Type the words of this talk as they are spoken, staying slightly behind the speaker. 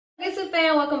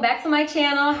fan, welcome back to my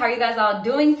channel. How are you guys all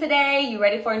doing today? You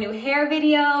ready for a new hair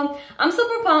video? I'm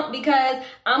super pumped because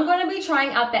I'm going to be trying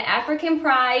out the African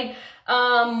Pride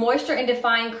Moisture and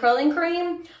Define Curling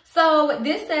Cream. So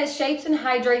this says shapes and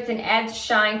hydrates and adds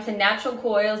shine to natural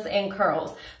coils and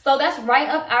curls. So that's right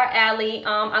up our alley.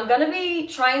 I'm going to be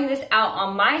trying this out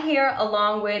on my hair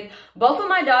along with both of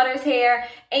my daughter's hair,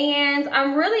 and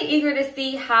I'm really eager to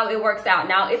see how it works out.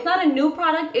 Now, it's not a new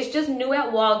product, it's just new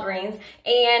at Walgreens,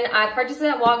 and I purchased it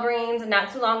at Walgreens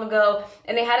not too long ago,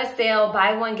 and they had a sale,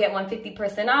 buy one, get one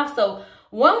 50% off. So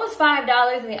one was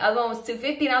 $5 and the other one was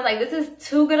 $2.50, and I was like, this is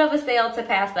too good of a sale to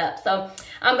pass up. So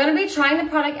I'm going to be trying the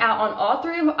product out on all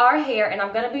three of our hair, and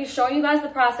I'm going to be showing you guys the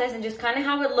process and just kind of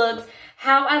how it looks,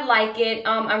 how I like it.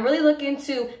 I'm really looking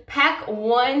to pack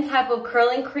one type of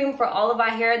curling cream for all of our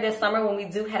hair this summer when we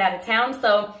do head out of town.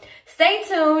 So stay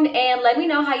tuned and let me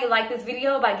know how you like this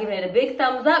video by giving it a big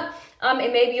thumbs up. And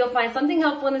maybe you'll find something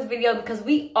helpful in this video because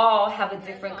we all have a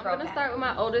different curl pattern. I'm going to start with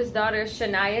my oldest daughter,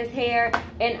 Shania's hair,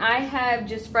 and I have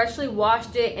just freshly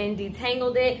washed it and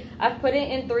detangled it. I've put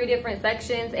it in 3 different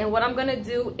sections, and what I'm going to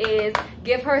do is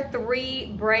give her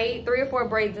 3 or 4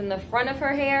 braids in the front of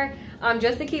her hair,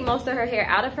 just to keep most of her hair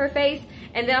out of her face.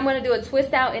 And then I'm going to do a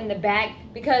twist out in the back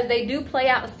because they do play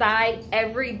outside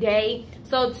every day.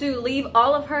 So to leave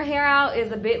all of her hair out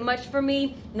is a bit much for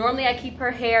me. Normally I keep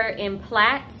her hair in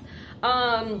plaits.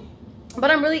 But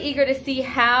I'm really eager to see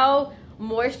how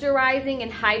moisturizing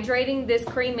and hydrating this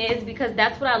cream is because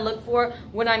that's what I look for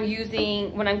when I'm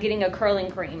getting a curling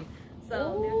cream.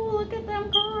 So ooh, look at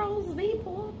them curls be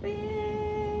popping.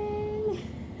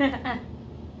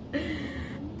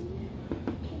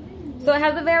 So it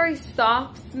has a very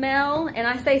soft smell, and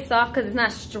I say soft because it's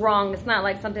not strong. It's not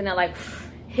like something that like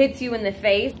hits you in the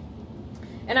face.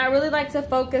 And I really like to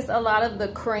focus a lot of the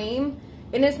cream,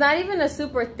 and it's not even a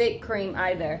super thick cream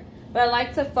either, but I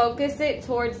like to focus it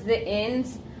towards the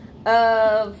ends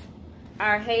of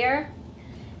our hair.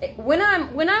 When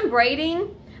I'm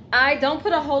braiding, I don't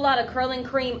put a whole lot of curling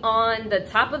cream on the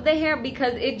top of the hair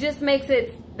because it just makes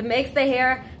the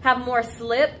hair have more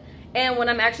slip. And when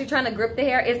I'm actually trying to grip the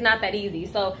hair, it's not that easy.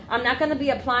 So I'm not going to be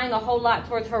applying a whole lot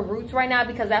towards her roots right now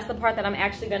because that's the part that I'm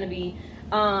actually going to be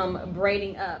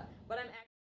braiding up. But I'm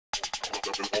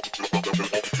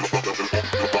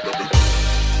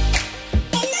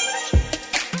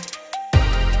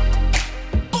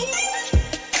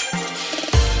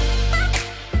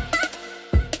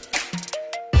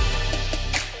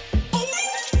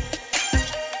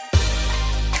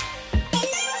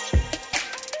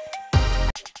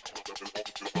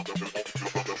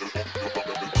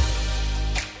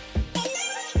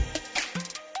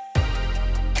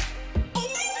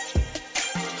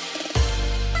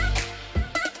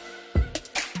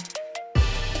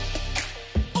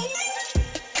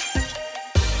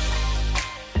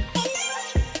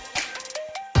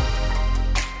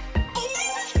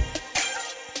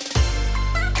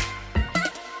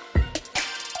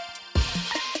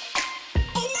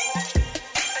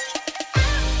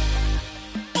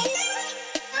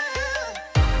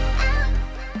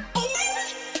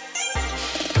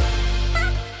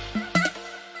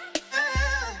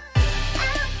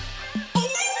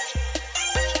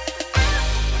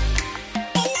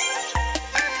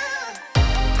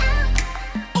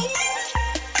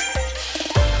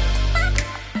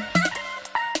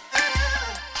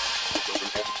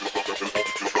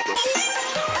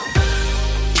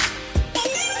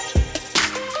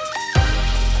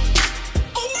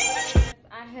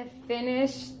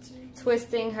finished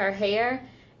twisting her hair,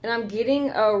 and I'm getting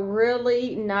a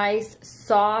really nice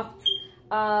soft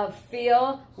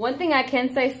feel. One thing I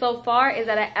can say so far is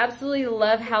that I absolutely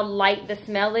love how light the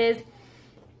smell is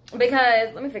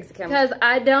because, let me fix the camera, because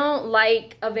I don't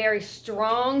like a very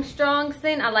strong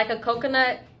scent. I like a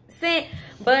coconut scent,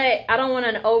 but I don't want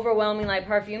an overwhelming like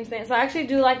perfume scent. So I actually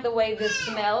do like the way this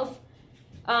smells.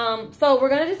 So we're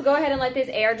gonna just go ahead and let this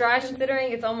air dry.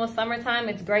 Considering it's almost summertime,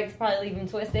 it's great to probably leave them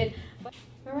twisted.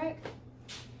 All right,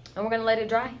 and we're gonna let it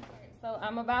dry. So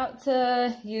I'm about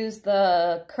to use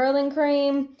the curling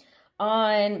cream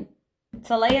on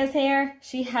Talea's hair.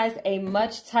 She has a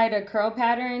much tighter curl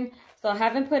pattern, so I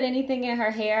haven't put anything in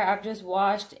her hair. I've just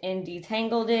washed and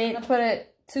detangled it. I put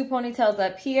 2 ponytails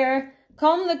up here,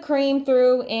 comb the cream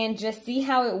through, and just see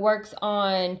how it works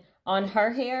on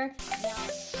her hair.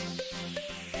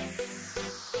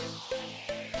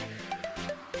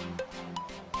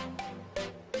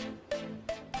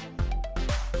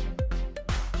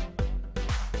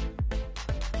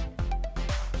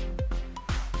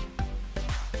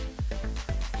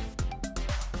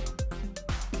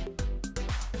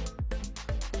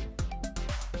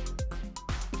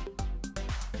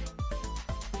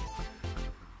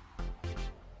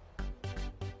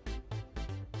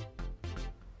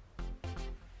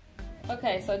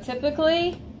 Okay, so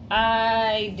typically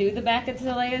I do the back of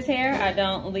Talea's hair. I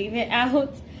don't leave it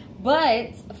out.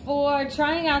 But for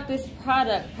trying out this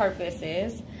product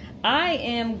purposes, I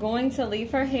am going to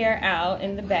leave her hair out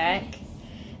in the back.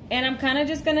 And I'm kind of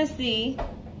just going to see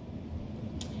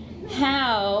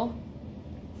how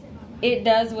it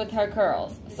does with her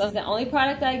curls. So it's the only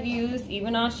product I've used,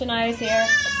 even on Shania's hair.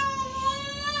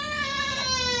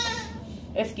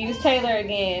 Excuse Taylor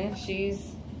again. She's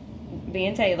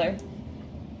being Taylor.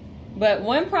 But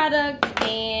one product,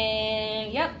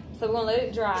 and yep. So we're gonna let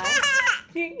it dry.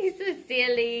 He's so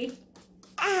silly.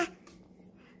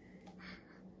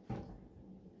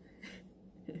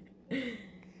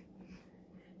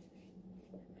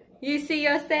 You see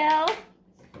yourself?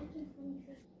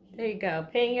 There you go.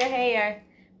 Put in your hair.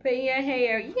 Put in your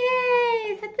hair.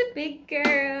 Yay! Such a big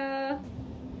girl.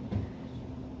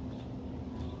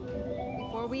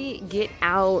 Before we get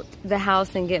out the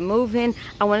house and get moving,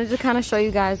 I wanted to kind of show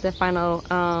you guys the final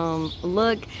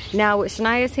look. Now with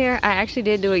Shania's hair, I actually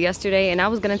did do it yesterday, and I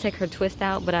was gonna take her twist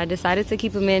out, but I decided to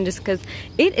keep them in just because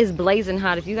it is blazing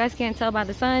hot. If you guys can't tell by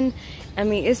the sun, I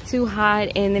mean, it's too hot,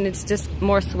 and then it's just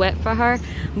more sweat for her.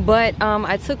 But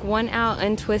I took one out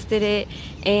and twisted it,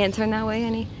 and turn that way,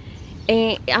 honey.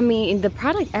 And I mean, the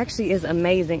product actually is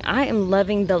amazing. I am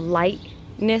loving the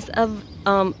lightness of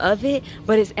it,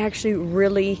 but it's actually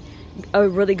a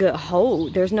really good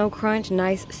hold. There's no crunch,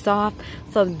 nice, soft.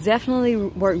 So definitely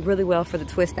worked really well for the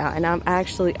twist out, and I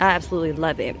absolutely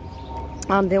love it.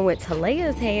 Then with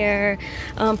Talea's hair,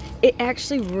 it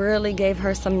actually really gave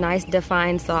her some nice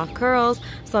defined soft curls,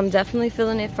 so I'm definitely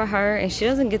feeling it for her. And she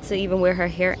doesn't get to even wear her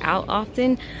hair out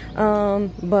often,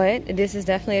 but this is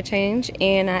definitely a change,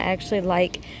 and I actually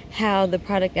like how the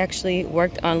product actually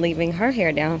worked on leaving her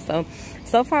hair down.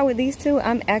 So far with these two,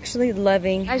 I'm actually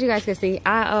loving. As you guys can see,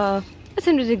 I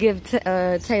attempted to give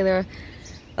Taylor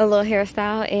a little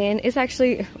hairstyle, and it's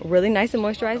actually really nice and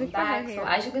moisturizing for her hair. So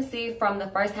as you can see from the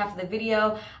first half of the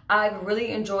video, I've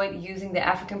really enjoyed using the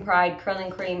African Pride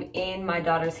curling cream in my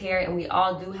daughter's hair, and we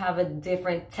all do have a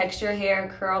different texture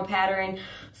hair, curl pattern.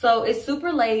 So it's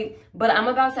super late, but I'm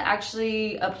about to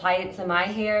actually apply it to my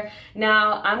hair.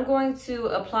 Now I'm going to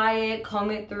apply it,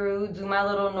 comb it through, do my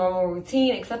little normal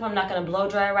routine, except I'm not gonna blow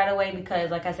dry it right away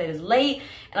because like I said, it's late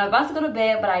and I'm about to go to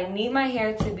bed, but I need my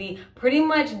hair to be pretty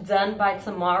much done by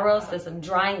tomorrow, so some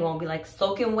drying won't be like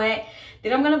soaking wet.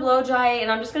 Then I'm gonna blow dry it,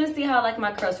 and I'm just gonna see how I like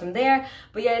my curls from there.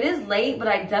 But yeah, it is late, but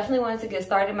I definitely wanted to get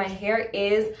started. My hair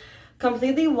is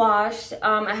completely washed.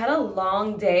 I had a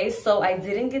long day, so I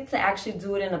didn't get to actually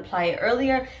do it and apply it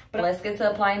earlier, but let's get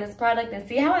to applying this product and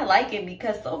see how I like it,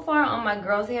 because so far on my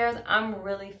girls' hairs, I'm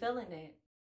really feeling it.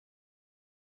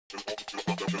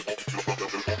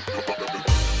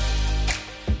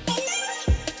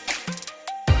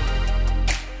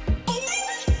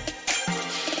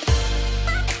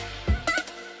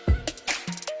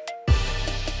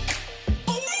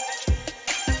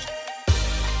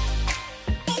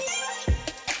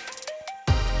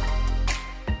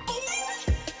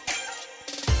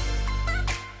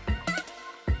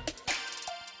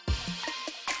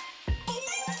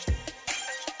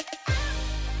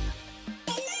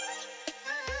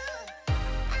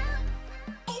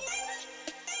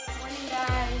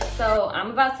 So I'm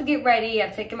about to get ready.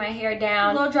 I've taken my hair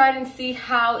down, blow dried, and see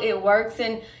how it works,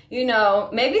 and you know,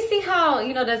 maybe see how,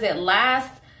 you know, does it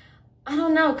last? I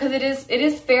don't know, because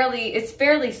it's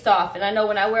fairly soft, and I know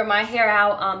when I wear my hair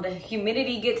out, the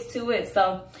humidity gets to it.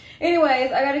 So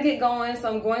anyways, I gotta get going,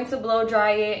 so I'm going to blow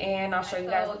dry it, and I'll show you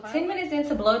guys. So 10 minutes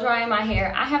into blow drying my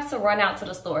hair, I have to run out to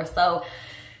the store. So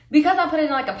because I put it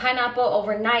in like a pineapple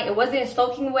overnight, it wasn't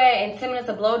soaking wet, and 10 minutes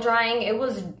of blow drying, it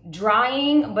was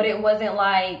drying, but it wasn't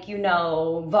like, you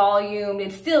know, volume.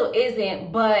 It still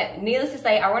isn't, but needless to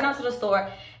say, I went out to the store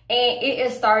and it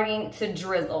is starting to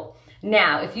drizzle.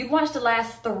 Now, if you've watched the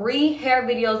last 3 hair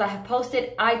videos I have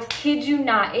posted, I kid you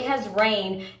not, it has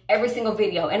rained every single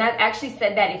video. And I've actually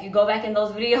said that if you go back in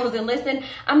those videos and listen,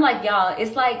 I'm like, y'all,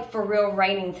 it's like for real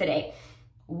raining today.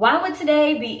 Why would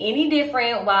today be any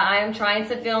different while I am trying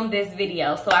to film this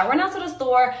video? So I run out to the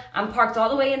store, I'm parked all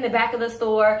the way in the back of the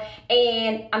store,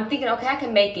 and I'm thinking, okay, I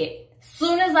can make it.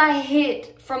 Soon as I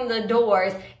hit from the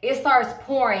doors, it starts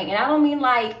pouring. And I don't mean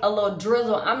like a little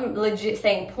drizzle, I'm legit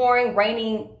saying pouring,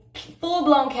 raining,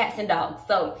 full-blown cats and dogs.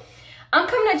 So I'm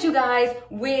coming at you guys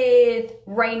with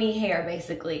rainy hair,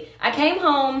 basically. I came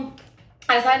home,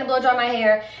 I decided to blow dry my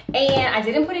hair, and I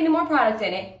didn't put any more product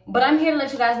in it, but I'm here to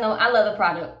let you guys know I love the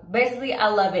product. Basically, I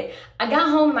love it. I got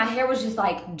home and my hair was just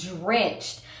like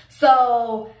drenched.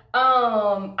 So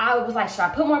I was like, should I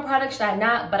put more product? Should I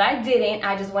not? But I didn't.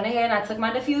 I just went ahead and I took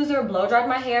my diffuser, blow dried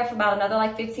my hair for about another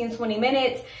like 15-20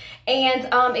 minutes. And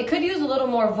it could use a little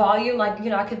more volume, like, you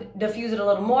know, I could diffuse it a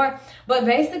little more. But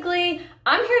basically,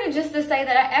 I'm here just to say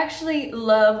that I actually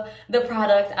love the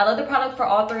product. I love the product for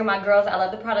all three of my girls. I love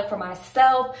the product for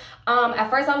myself. At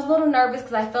first, I was a little nervous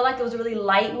because I felt like it was really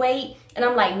lightweight. And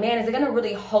I'm like, man, is it going to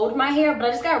really hold my hair? But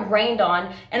I just got rained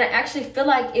on. And I actually feel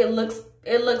like it looks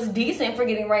decent for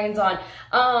getting rained on.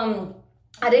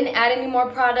 I didn't add any more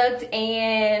product,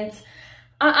 and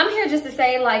I'm here just to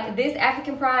say, like, this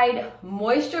African Pride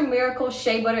Moisture Miracle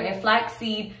Shea Butter and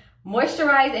Flaxseed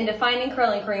Moisturize and Defining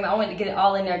Curling Cream, I wanted to get it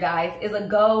all in there, guys, is a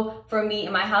go for me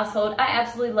in my household. I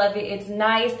absolutely love it. It's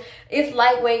nice, it's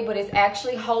lightweight, but it's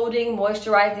actually holding,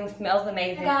 moisturizing, smells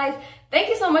amazing. Guys, thank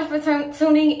you so much for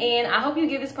tuning in. I hope you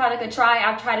give this product a try.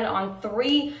 I've tried it on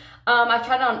 3. I've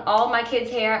tried it on all my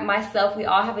kids' hair, myself. We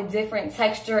all have a different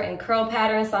texture and curl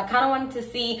pattern. So I kind of wanted to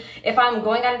see if I'm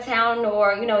going out of town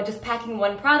or, you know, just packing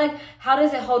one product, how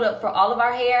does it hold up for all of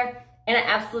our hair? And I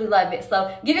absolutely love it.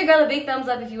 So give your girl a big thumbs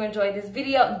up if you enjoyed this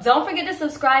video. Don't forget to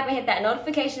subscribe and hit that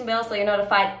notification bell so you're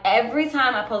notified every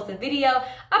time I post a video.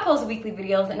 I post weekly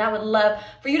videos, and I would love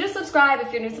for you to subscribe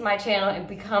if you're new to my channel and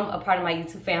become a part of my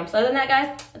YouTube fam. So other than that,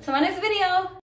 guys, until my next video.